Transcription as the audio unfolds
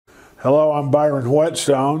Hello, I'm Byron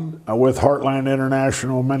Whetstone with Heartland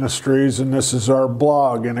International Ministries, and this is our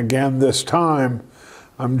blog. And again, this time,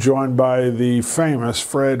 I'm joined by the famous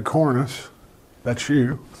Fred Cornish. That's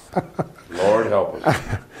you. Lord help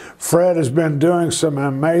us. Fred has been doing some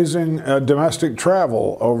amazing domestic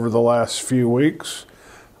travel over the last few weeks,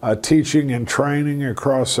 teaching and training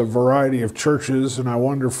across a variety of churches. And I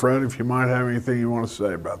wonder, Fred, if you might have anything you want to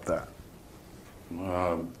say about that.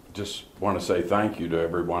 Just want to say thank you to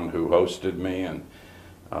everyone who hosted me and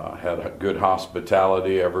had a good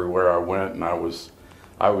hospitality everywhere I went. And I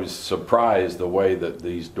was surprised the way that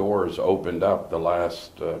these doors opened up the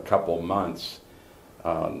last couple months,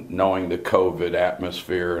 knowing the COVID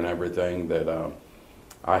atmosphere and everything, that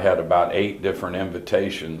I had about 8 different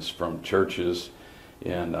invitations from churches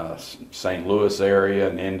in St. Louis area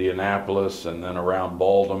and Indianapolis and then around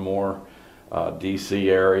Baltimore, DC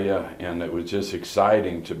area, and it was just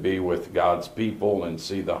exciting to be with God's people and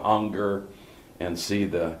see the hunger and see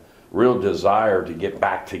the real desire to get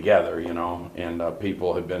back together, you know, and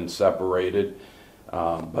people had been separated,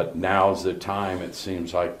 but now's the time. It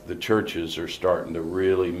seems like the churches are starting to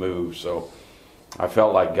really move, so I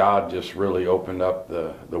felt like God just really opened up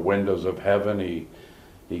the windows of heaven.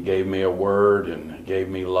 He gave me a word and gave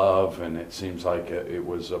me love, and it seems like it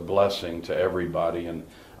was a blessing to everybody, and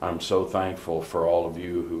I'm so thankful for all of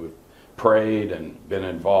you who have prayed and been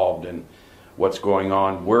involved in what's going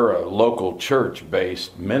on. We're a local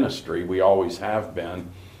church-based ministry. We always have been.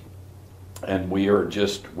 And we are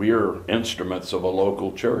instruments of a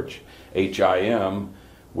local church. HIM,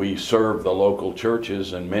 we serve the local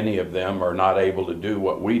churches, and many of them are not able to do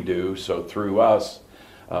what we do. So through us,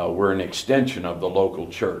 we're an extension of the local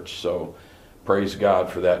church. So praise God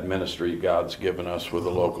for that ministry God's given us with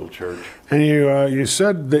the local church. And you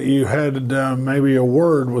said that you had maybe a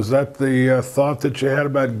word. Was that the thought that you had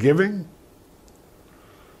about giving?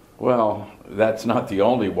 Well, that's not the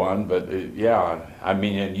only one, but yeah, I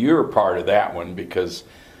mean, and you're part of that one, because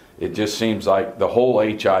it just seems like the whole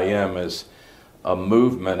HIM is a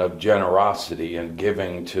movement of generosity and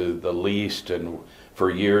giving to the least. And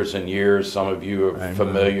for years and years, some of you are Amen.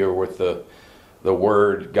 Familiar with the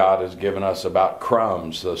word God has given us about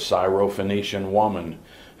crumbs, the Syrophoenician woman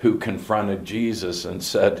who confronted Jesus and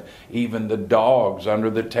said, even the dogs under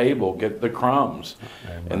the table get the crumbs.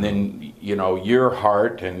 Amen. And then, you know, your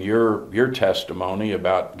heart and your testimony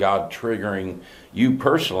about God triggering you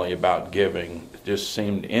personally about giving just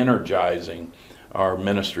seemed energizing our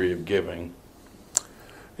ministry of giving.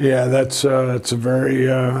 Yeah, that's a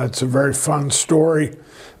very fun story.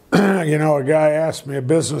 You know, a guy asked me, a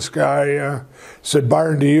business guy, said,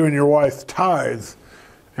 Byron, do you and your wife tithe?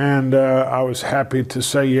 And I was happy to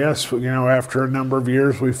say yes. You know, after a number of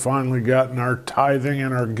years, we've finally gotten our tithing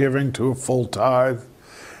and our giving to a full tithe.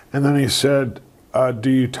 And then he said, do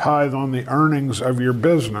you tithe on the earnings of your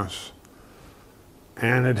business?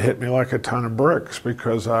 And it hit me like a ton of bricks,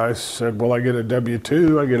 because I said, well, I get a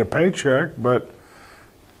W-2, I get a paycheck, but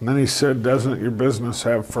and then he said, doesn't your business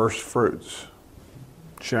have first fruits?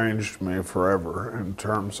 Changed me forever in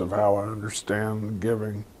terms of how I understand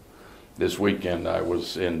giving. This weekend I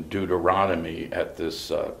was in Deuteronomy at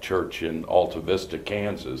this church in Alta Vista,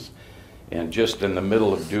 Kansas, and just in the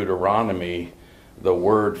middle of Deuteronomy, the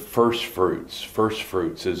word first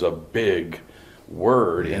fruits is a big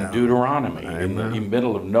word in Deuteronomy, in the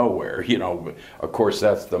middle of nowhere. You know, of course,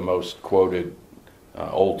 that's the most quoted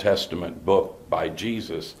Old Testament book by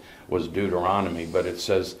Jesus, was Deuteronomy, but it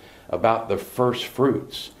says about the first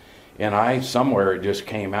fruits. And somewhere it just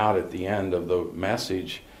came out at the end of the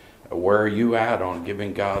message, where are you at on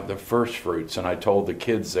giving God the first fruits? And I told the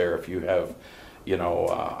kids there, if you have, you know,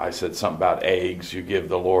 I said something about eggs, you give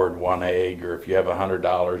the Lord 1 egg, or if you have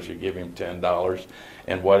 $100, you give him $10,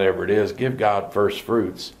 and whatever it is, give God first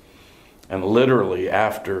fruits. And literally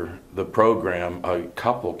after the program, a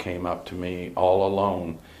couple came up to me all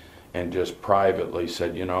alone and just privately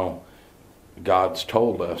said, you know, God's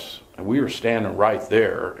told us. And we were standing right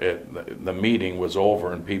there. The meeting was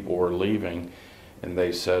over and people were leaving. And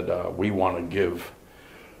they said, we want to give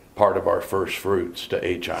part of our first fruits to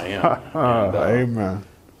HIM. And, Amen.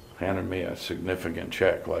 Handed me a significant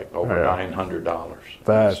check, like over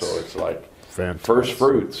 $900. So it's like fantastic. First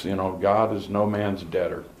fruits. You know, God is no man's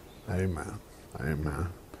debtor. Amen. Amen.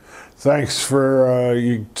 Thanks for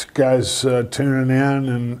you guys tuning in.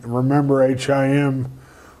 And remember, HIM,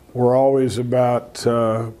 we're always about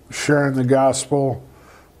sharing the gospel.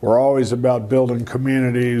 We're always about building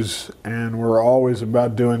communities, and we're always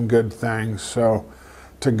about doing good things. So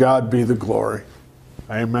to God be the glory.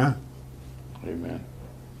 Amen. Amen.